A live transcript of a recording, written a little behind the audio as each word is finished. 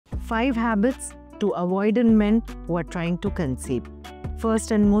5 habits to avoid in men who are trying to conceive.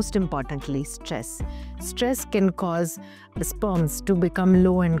 First and most importantly, stress. Stress can cause the sperms to become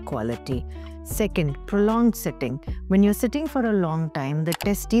low in quality. Second, prolonged sitting. When you're sitting for a long time, the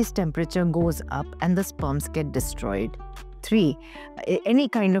testes temperature goes up and the sperms get destroyed. 3, any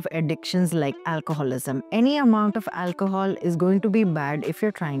kind of addictions like alcoholism. Any amount of alcohol is going to be bad if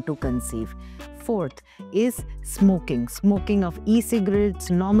you're trying to conceive. 4th is smoking. Smoking of e-cigarettes,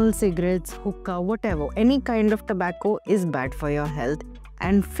 normal cigarettes, hookah, whatever. Any kind of tobacco is bad for your health.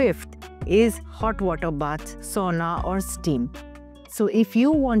 And 5th is hot water baths, sauna or steam. So if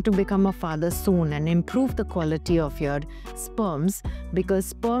you want to become a father soon and improve the quality of your sperms, because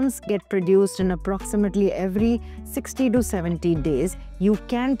sperms get produced in approximately every 60 to 70 days, you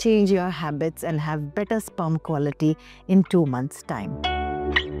can change your habits and have better sperm quality in 2 months' time.